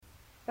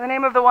In the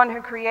name of the one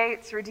who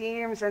creates,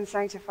 redeems, and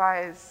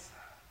sanctifies.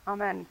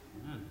 Amen.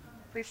 Amen.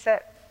 Please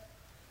sit.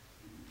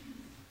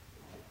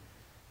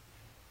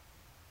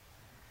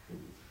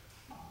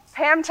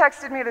 Pam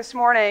texted me this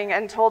morning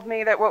and told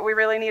me that what we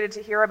really needed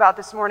to hear about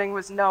this morning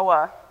was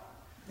Noah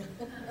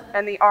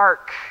and the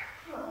ark.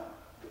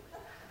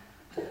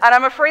 And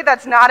I'm afraid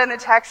that's not in the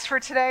text for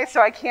today, so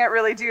I can't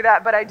really do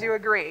that, but I do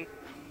agree.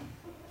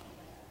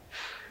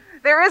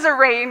 There is a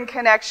rain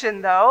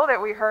connection, though,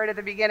 that we heard at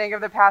the beginning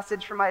of the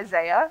passage from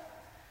Isaiah.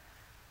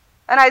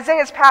 And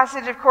Isaiah's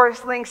passage, of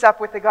course, links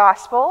up with the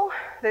gospel,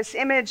 this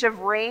image of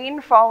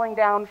rain falling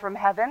down from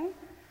heaven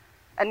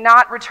and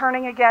not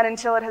returning again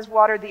until it has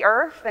watered the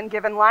earth and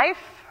given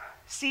life,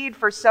 seed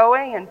for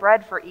sowing and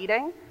bread for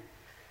eating.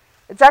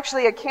 It's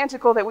actually a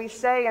canticle that we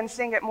say and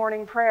sing at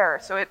morning prayer,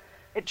 so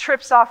it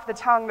trips off the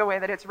tongue the way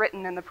that it's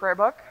written in the prayer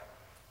book.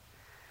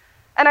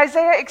 And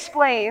Isaiah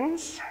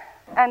explains,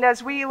 and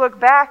as we look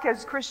back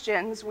as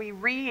Christians, we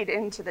read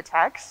into the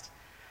text,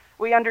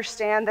 we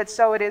understand that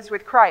so it is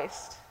with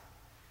Christ,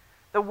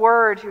 the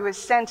Word who is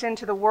sent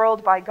into the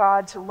world by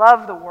God to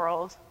love the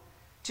world,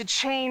 to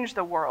change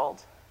the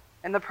world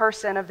in the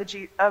person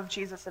of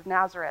Jesus of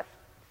Nazareth.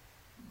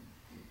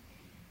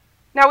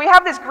 Now we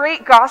have this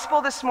great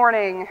gospel this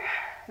morning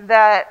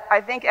that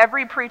I think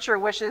every preacher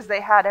wishes they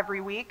had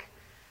every week,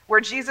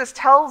 where Jesus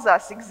tells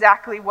us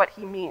exactly what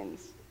he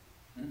means.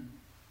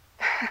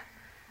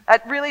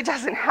 That really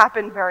doesn't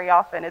happen very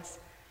often.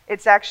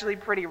 It's actually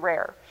pretty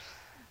rare.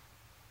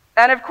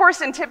 And of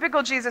course, in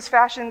typical Jesus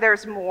fashion,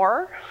 there's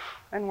more,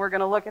 and we're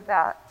going to look at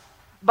that.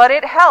 But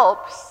it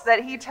helps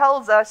that he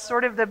tells us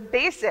sort of the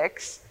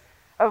basics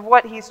of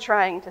what he's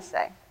trying to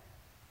say.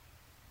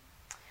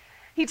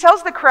 He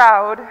tells the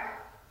crowd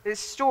this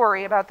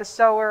story about the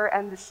sower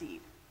and the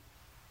seed.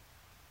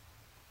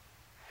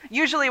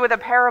 Usually with a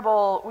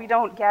parable, we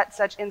don't get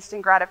such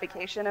instant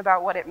gratification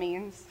about what it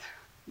means.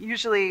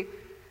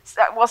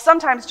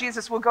 Sometimes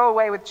Jesus will go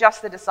away with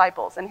just the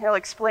disciples, and he'll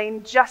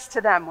explain just to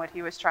them what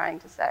he was trying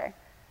to say.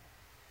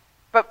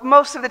 But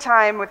most of the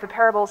time with the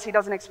parables, he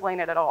doesn't explain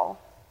it at all,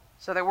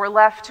 so that we're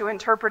left to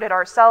interpret it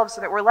ourselves,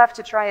 so that we're left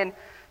to try and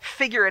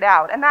figure it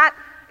out. And that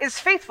is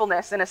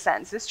faithfulness, in a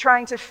sense, is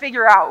trying to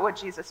figure out what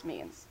Jesus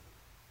means.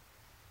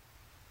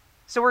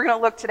 So we're going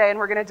to look today, and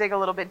we're going to dig a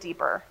little bit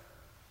deeper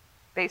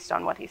based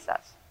on what he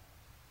says.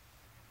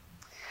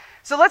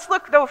 So let's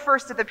look, though,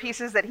 first at the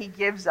pieces that he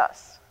gives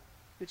us,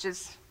 which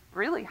is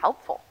really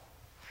helpful.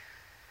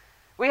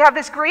 We have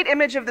this great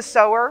image of the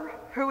sower,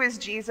 who is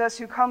Jesus,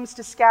 who comes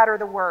to scatter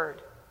the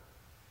word.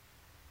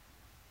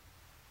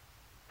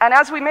 And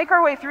as we make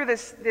our way through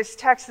this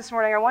text this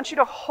morning, I want you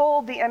to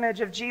hold the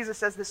image of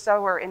Jesus as the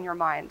sower in your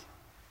mind.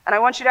 And I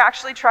want you to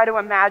actually try to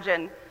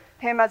imagine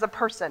him as a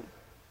person.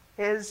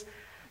 His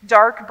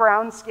dark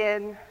brown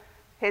skin,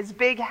 his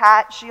big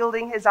hat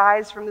shielding his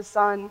eyes from the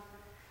sun,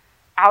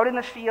 out in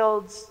the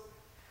fields.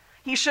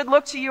 He should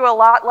look to you a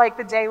lot like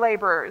the day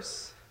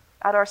laborers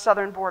at our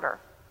southern border.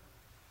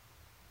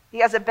 He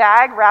has a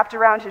bag wrapped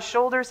around his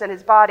shoulders and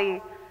his body,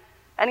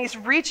 and he's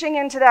reaching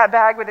into that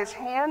bag with his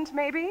hand,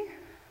 maybe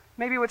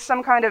with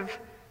some kind of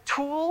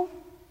tool,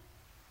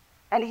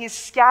 and he's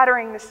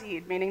scattering the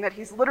seed, meaning that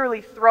he's literally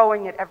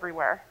throwing it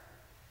everywhere.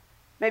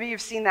 Maybe you've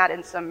seen that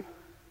in some,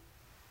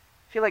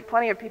 I feel like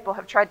plenty of people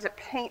have tried to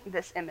paint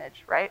this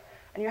image, right?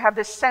 And you have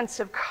this sense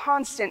of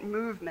constant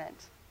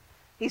movement.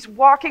 He's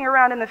walking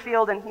around in the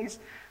field and he's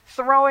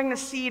throwing the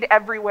seed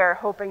everywhere,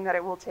 hoping that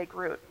it will take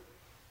root.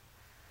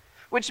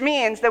 Which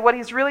means that what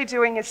he's really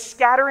doing is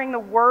scattering the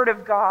word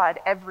of God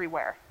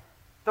everywhere.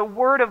 The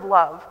word of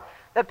love,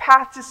 the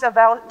path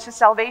to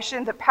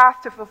salvation, the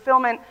path to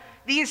fulfillment.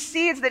 These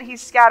seeds that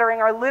he's scattering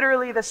are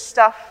literally the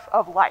stuff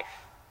of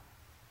life.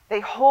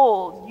 They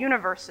hold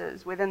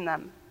universes within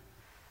them.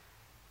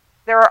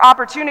 There are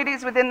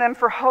opportunities within them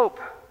for hope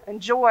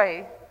and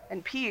joy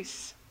and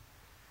peace.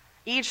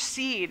 Each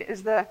seed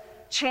is the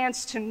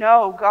chance to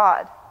know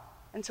God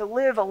and to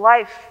live a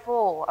life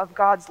full of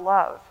God's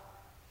love.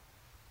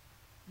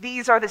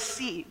 These are the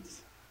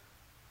seeds.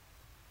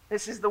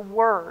 This is the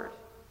word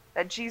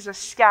that Jesus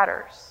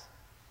scatters.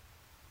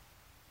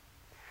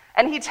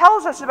 And he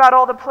tells us about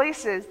all the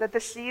places that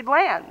the seed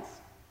lands.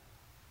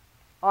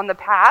 On the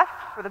path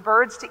for the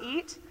birds to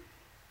eat.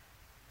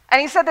 And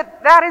he said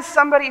that that is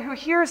somebody who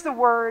hears the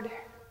word,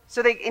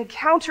 so they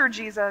encounter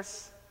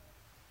Jesus,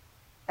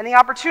 and the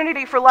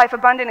opportunity for life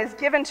abundant is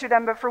given to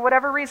them, but for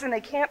whatever reason,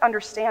 they can't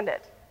understand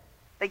it.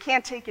 They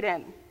can't take it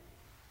in.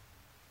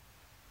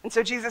 And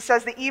so Jesus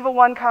says the evil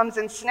one comes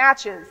and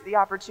snatches the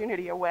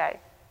opportunity away.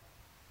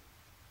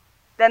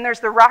 Then there's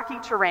the rocky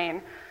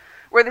terrain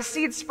where the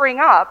seeds spring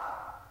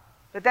up,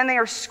 but then they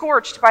are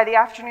scorched by the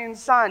afternoon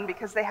sun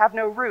because they have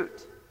no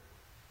root.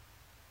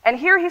 And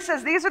here he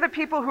says these are the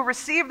people who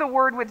receive the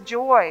word with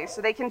joy,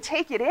 so they can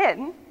take it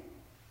in,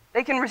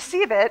 they can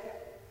receive it,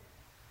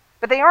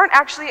 but they aren't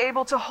actually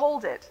able to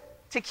hold it,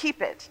 to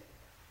keep it,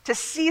 to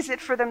seize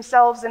it for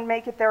themselves and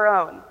make it their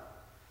own.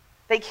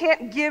 They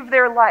can't give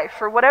their life,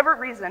 for whatever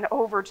reason,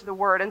 over to the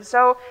word, and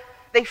so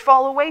they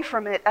fall away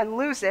from it and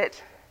lose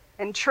it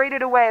and trade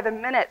it away the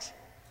minute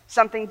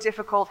something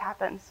difficult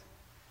happens.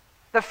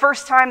 The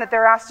first time that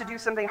they're asked to do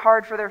something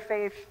hard for their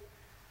faith,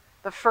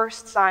 the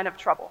first sign of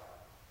trouble.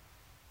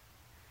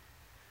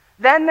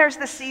 Then there's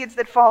the seeds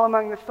that fall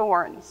among the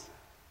thorns.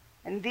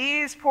 And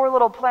these poor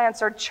little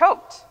plants are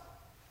choked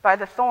by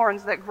the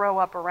thorns that grow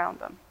up around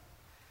them.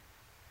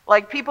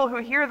 Like people who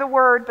hear the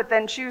word but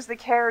then choose the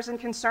cares and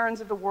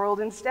concerns of the world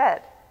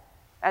instead.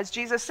 As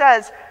Jesus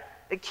says,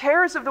 the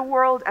cares of the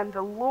world and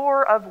the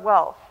lure of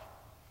wealth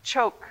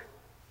choke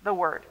the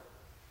word.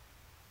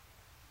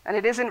 And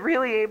it isn't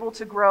really able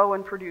to grow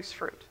and produce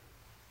fruit.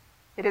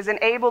 It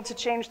isn't able to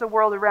change the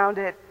world around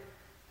it.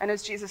 And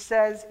as Jesus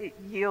says, it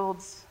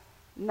yields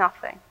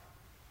nothing.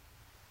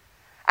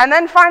 And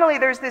then finally,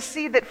 there's this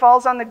seed that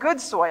falls on the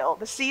good soil,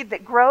 the seed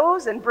that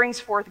grows and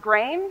brings forth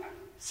grain,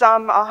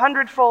 some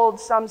 100-fold,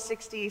 some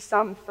 60,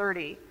 some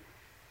 30.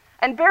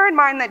 And bear in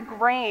mind that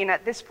grain,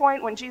 at this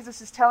point when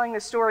Jesus is telling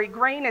the story,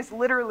 grain is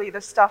literally the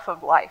stuff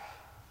of life.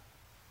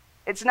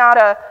 It's not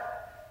a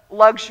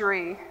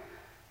luxury.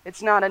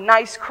 It's not a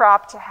nice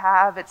crop to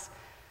have.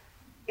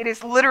 It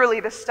is literally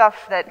the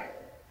stuff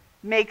that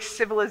makes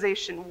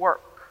civilization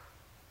work.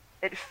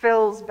 It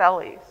fills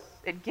bellies.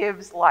 It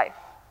gives life.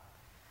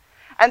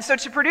 And so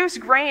to produce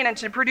grain and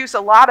to produce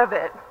a lot of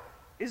it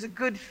is a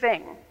good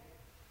thing.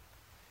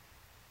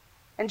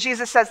 And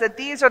Jesus says that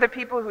these are the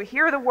people who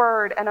hear the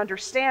word and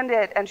understand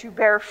it and who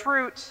bear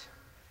fruit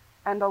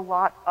and a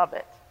lot of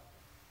it.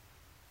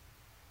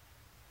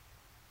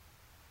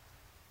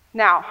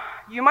 Now,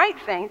 you might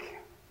think,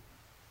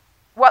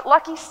 what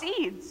lucky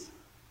seeds,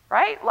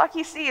 right?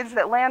 Lucky seeds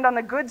that land on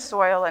the good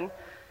soil and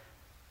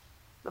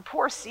the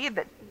poor seed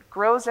that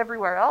grows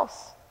everywhere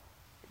else.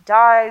 It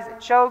dies, it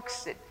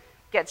chokes, it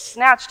gets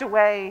snatched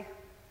away.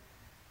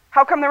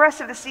 How come the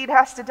rest of the seed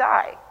has to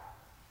die?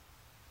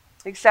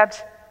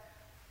 Except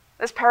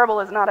this parable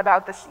is not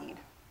about the seed.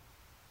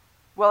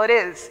 Well, it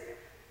is,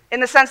 in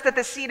the sense that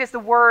the seed is the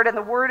word, and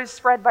the word is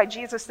spread by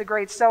Jesus, the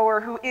great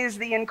sower, who is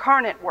the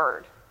incarnate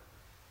word.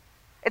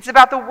 It's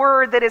about the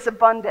word that is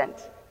abundant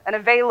and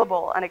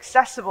available and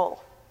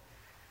accessible.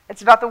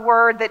 It's about the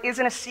word that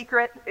isn't a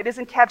secret, it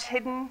isn't kept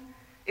hidden,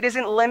 it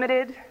isn't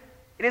limited,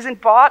 it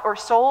isn't bought or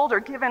sold or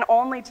given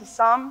only to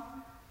some.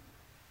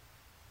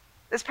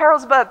 This parable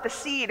is about the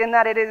seed in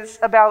that it is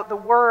about the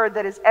word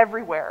that is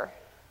everywhere,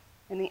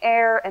 in the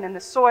air and in the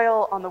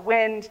soil, on the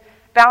wind,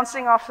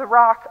 bouncing off the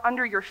rock,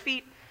 under your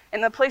feet,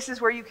 in the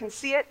places where you can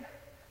see it,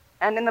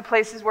 and in the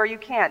places where you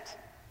can't,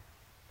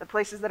 the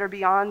places that are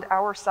beyond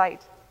our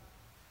sight.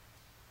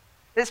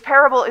 This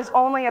parable is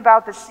only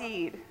about the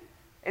seed,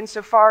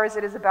 insofar as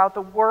it is about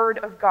the word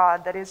of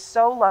God that is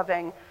so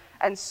loving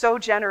and so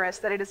generous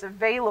that it is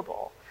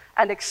available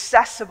and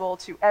accessible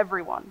to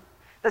everyone.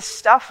 The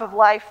stuff of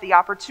life, the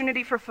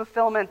opportunity for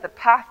fulfillment, the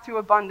path to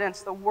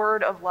abundance, the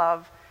word of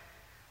love.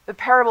 The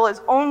parable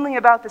is only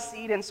about the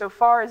seed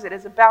insofar as it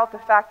is about the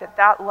fact that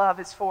that love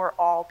is for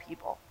all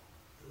people.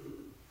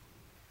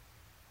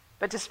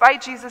 But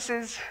despite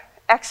Jesus'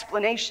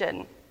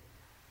 explanation,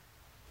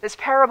 this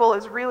parable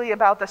is really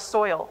about the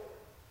soil.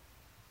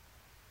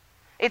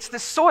 It's the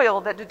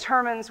soil that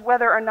determines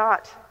whether or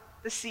not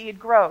the seed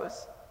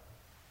grows,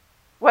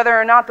 whether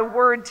or not the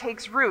word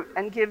takes root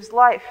and gives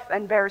life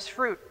and bears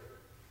fruit.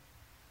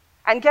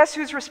 And guess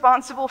who's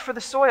responsible for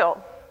the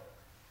soil?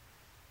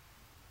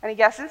 Any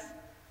guesses?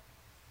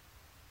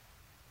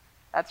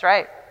 That's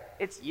right,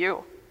 it's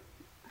you.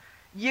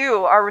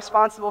 You are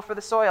responsible for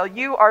the soil.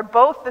 You are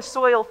both the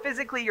soil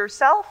physically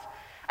yourself,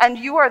 and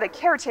you are the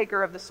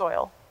caretaker of the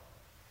soil.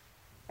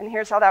 And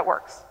here's how that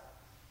works.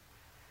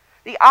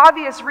 The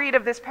obvious read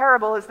of this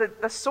parable is that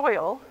the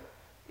soil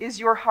is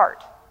your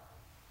heart,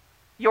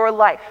 your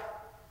life,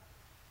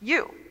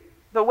 you.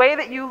 The way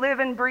that you live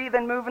and breathe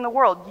and move in the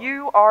world,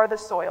 you are the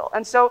soil.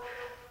 And so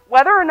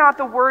whether or not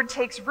the word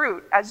takes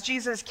root, as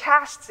Jesus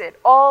casts it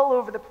all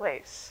over the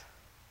place,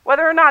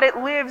 whether or not it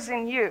lives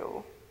in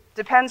you,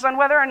 depends on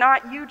whether or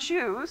not you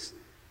choose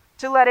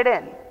to let it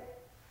in.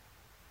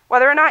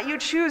 Whether or not you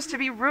choose to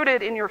be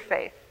rooted in your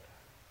faith.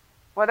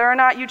 Whether or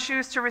not you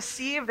choose to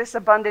receive this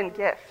abundant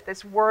gift,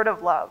 this word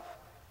of love,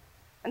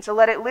 and to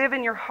let it live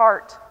in your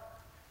heart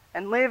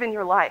and live in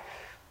your life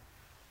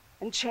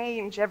and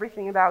change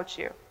everything about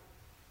you.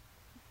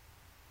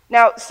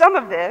 Now, some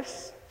of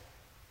this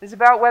is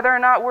about whether or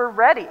not we're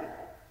ready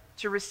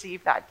to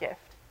receive that gift.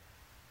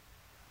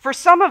 For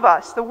some of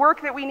us, the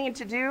work that we need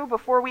to do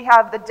before we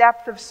have the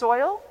depth of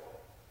soil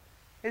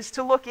is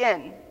to look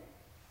in,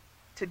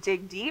 to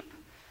dig deep,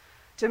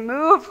 to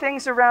move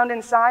things around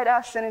inside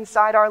us and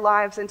inside our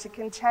lives, and to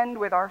contend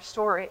with our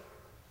story,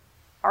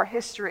 our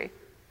history.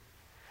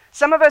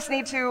 Some of us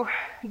need to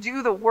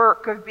do the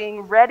work of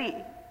being ready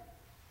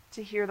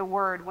to hear the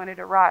word when it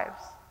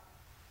arrives.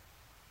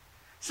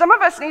 Some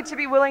of us need to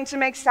be willing to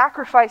make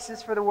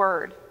sacrifices for the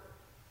word,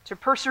 to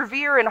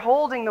persevere in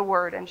holding the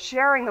word and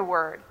sharing the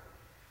word.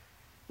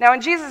 Now,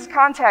 in Jesus'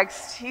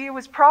 context, he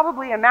was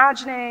probably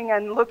imagining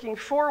and looking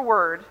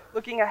forward,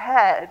 looking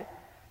ahead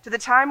to the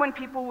time when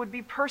people would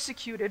be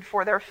persecuted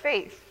for their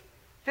faith,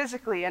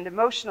 physically and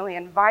emotionally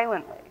and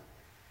violently.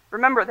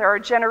 Remember, there are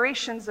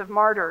generations of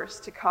martyrs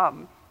to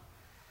come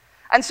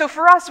And so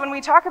for us, when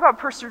we talk about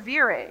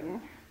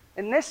persevering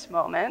in this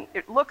moment,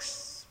 it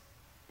looks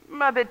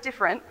a bit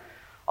different,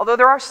 although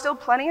there are still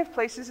plenty of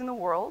places in the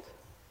world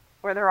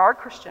where there are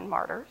Christian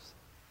martyrs.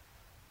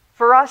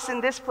 For us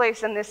in this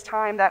place and this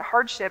time, that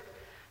hardship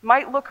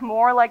might look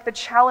more like the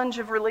challenge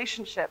of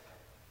relationship.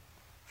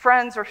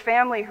 Friends or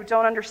family who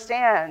don't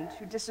understand,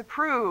 who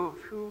disapprove,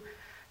 who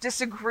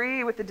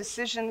disagree with the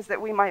decisions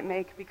that we might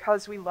make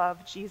because we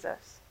love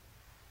Jesus.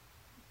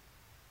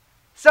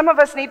 Some of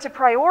us need to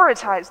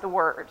prioritize the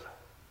word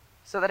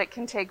so that it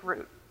can take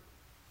root.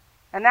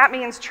 And that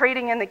means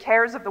trading in the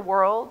cares of the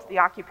world, the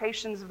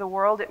occupations of the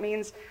world. It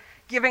means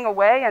giving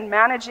away and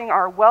managing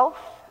our wealth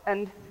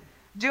and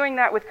doing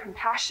that with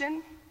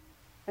compassion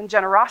and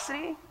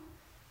generosity.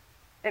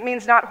 It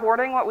means not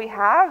hoarding what we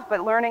have,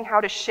 but learning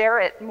how to share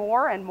it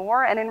more and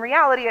more. And in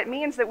reality, it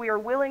means that we are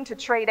willing to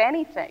trade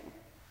anything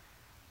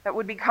that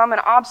would become an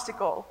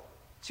obstacle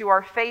to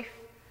our faith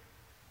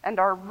and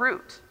our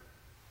root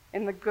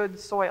in the good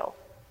soil,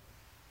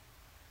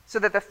 so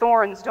that the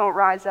thorns don't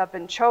rise up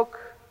and choke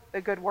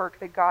the good work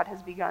that God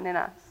has begun in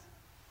us.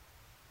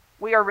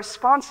 We are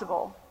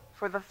responsible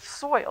for the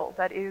soil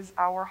that is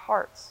our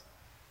hearts,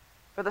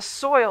 for the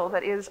soil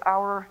that is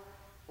our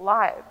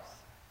lives,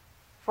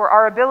 for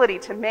our ability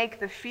to make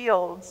the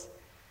fields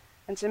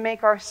and to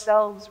make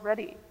ourselves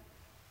ready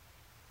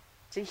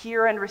to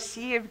hear and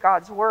receive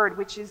God's word,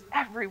 which is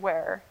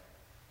everywhere,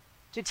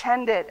 to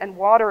tend it and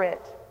water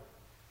it,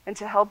 and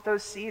to help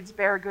those seeds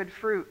bear good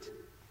fruit.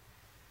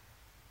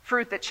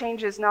 Fruit that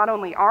changes not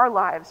only our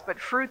lives, but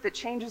fruit that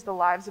changes the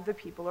lives of the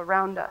people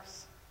around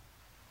us.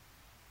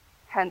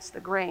 Hence the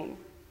grain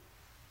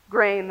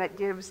that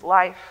gives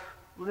life,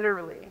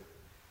 literally,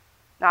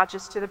 not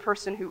just to the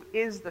person who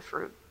is the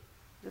fruit,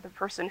 to the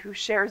person who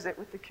shares it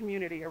with the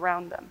community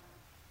around them.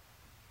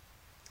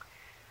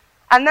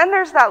 And then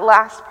there's that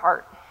last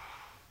part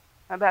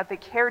about the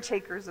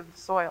caretakers of the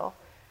soil.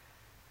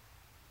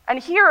 And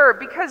here,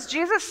 because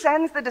Jesus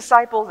sends the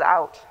disciples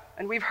out,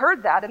 and we've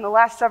heard that in the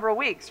last several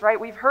weeks, right?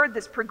 We've heard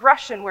this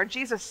progression where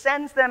Jesus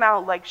sends them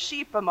out like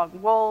sheep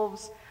among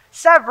wolves.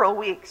 Several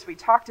weeks we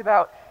talked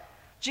about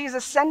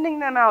Jesus sending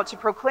them out to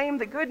proclaim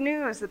the good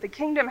news that the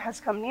kingdom has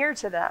come near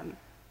to them.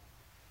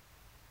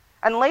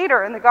 And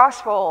later in the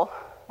gospel,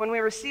 when we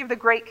receive the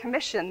Great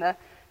Commission,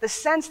 the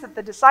sense that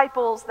the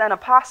disciples, then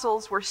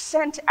apostles, were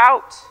sent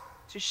out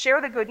to share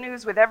the good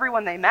news with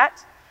everyone they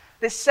met,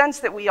 this sense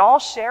that we all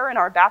share in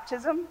our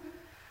baptism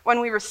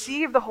when we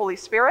receive the Holy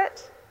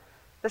Spirit,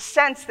 the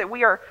sense that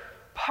we are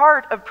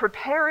part of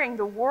preparing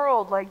the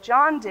world like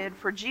John did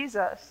for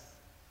Jesus.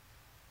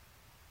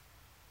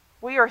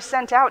 We are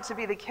sent out to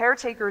be the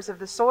caretakers of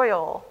the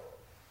soil.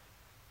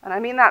 And I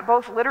mean that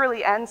both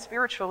literally and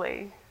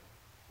spiritually.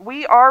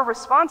 We are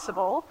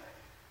responsible,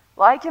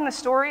 like in the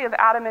story of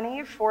Adam and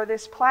Eve, for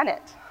this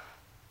planet,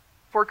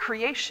 for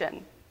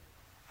creation,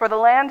 for the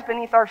land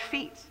beneath our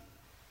feet,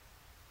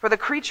 for the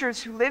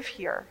creatures who live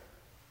here.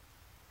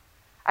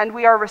 And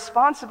we are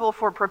responsible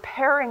for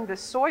preparing the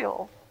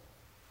soil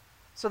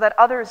so that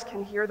others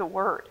can hear the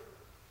word.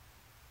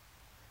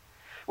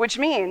 Which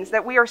means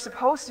that we are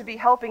supposed to be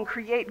helping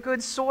create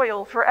good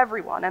soil for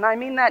everyone. And I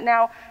mean that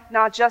now,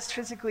 not just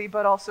physically,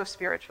 but also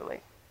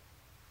spiritually.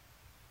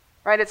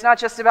 Right? It's not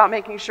just about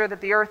making sure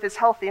that the earth is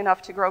healthy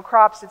enough to grow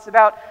crops. It's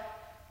about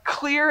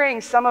clearing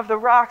some of the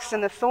rocks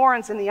and the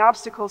thorns and the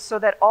obstacles so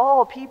that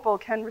all people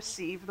can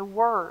receive the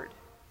word.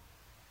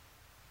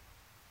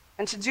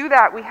 And to do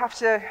that, we have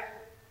to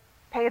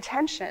pay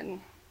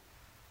attention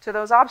to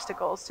those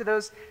obstacles, to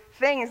those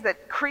things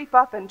that creep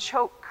up and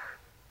choke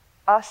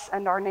us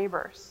and our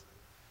neighbors.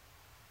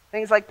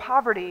 Things like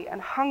poverty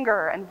and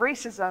hunger and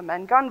racism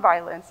and gun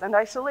violence and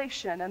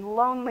isolation and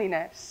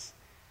loneliness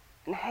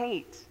and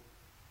hate.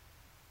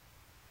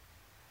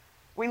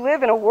 We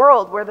live in a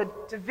world where the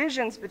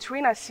divisions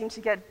between us seem to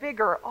get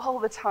bigger all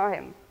the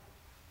time,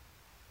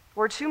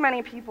 where too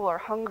many people are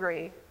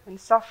hungry and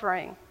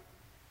suffering,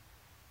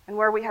 and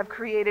where we have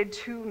created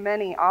too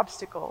many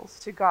obstacles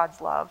to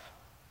God's love,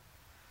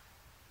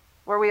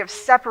 where we have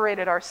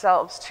separated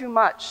ourselves too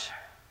much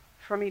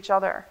from each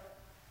other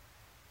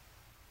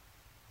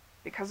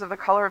because of the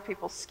color of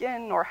people's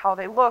skin, or how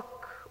they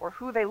look, or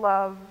who they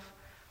love,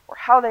 or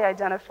how they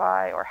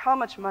identify, or how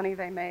much money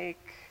they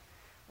make,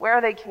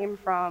 where they came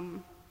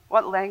from,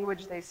 what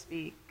language they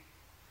speak.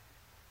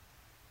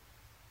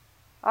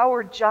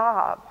 Our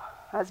job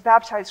as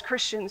baptized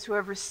Christians who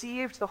have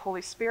received the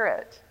Holy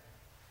Spirit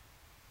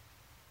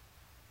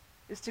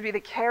is to be the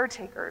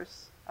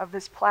caretakers of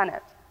this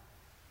planet,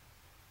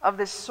 of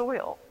this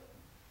soil,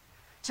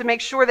 to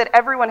make sure that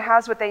everyone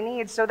has what they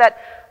need so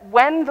that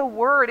when the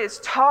word is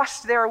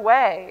tossed their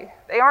way,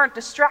 they aren't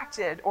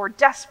distracted or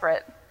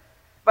desperate,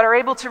 but are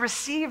able to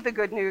receive the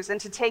good news and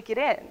to take it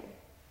in.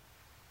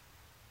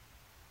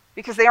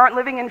 Because they aren't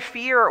living in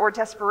fear or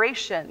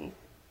desperation,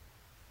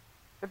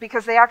 but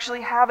because they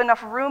actually have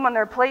enough room on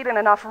their plate and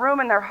enough room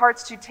in their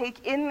hearts to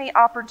take in the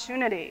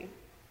opportunity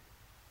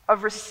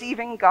of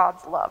receiving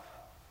God's love.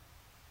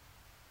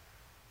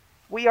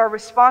 We are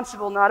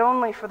responsible not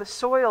only for the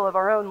soil of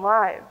our own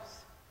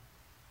lives,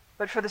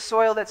 but for the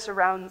soil that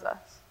surrounds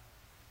us.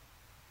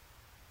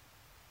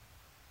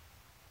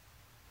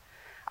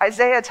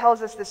 Isaiah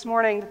tells us this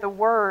morning that the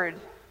word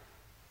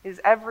is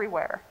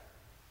everywhere,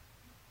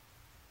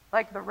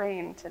 like the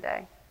rain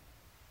today.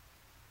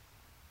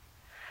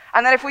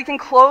 And that if we can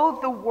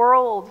clothe the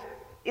world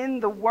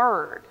in the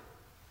word,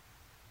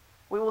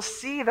 we will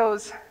see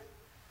those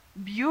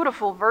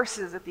beautiful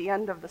verses at the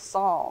end of the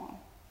psalm.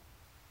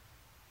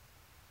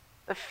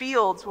 The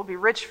fields will be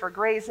rich for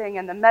grazing,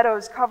 and the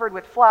meadows covered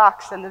with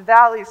flax, and the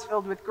valleys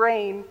filled with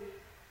grain,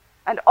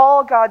 and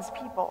all God's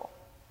people,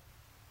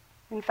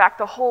 in fact,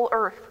 the whole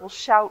earth, will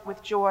shout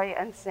with joy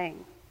and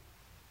sing.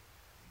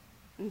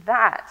 And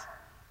that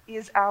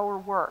is our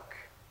work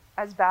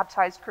as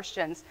baptized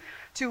Christians,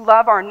 to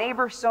love our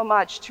neighbors so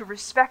much, to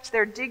respect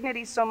their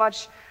dignity so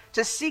much,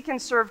 to seek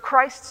and serve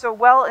Christ so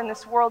well in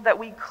this world that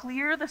we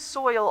clear the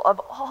soil of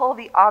all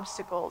the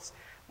obstacles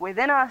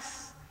within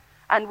us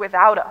and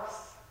without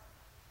us,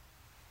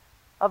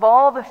 of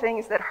all the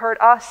things that hurt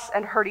us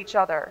and hurt each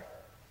other,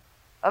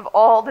 of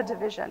all the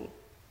division,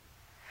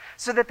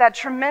 so that that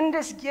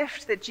tremendous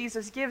gift that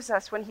Jesus gives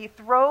us when he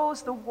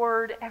throws the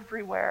word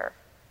everywhere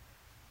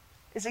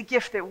is a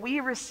gift that we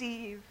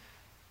receive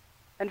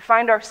and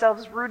find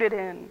ourselves rooted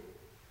in,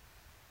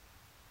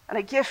 and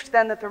a gift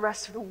then that the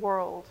rest of the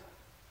world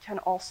can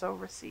also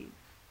receive.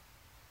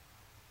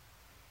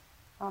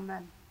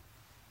 Amen.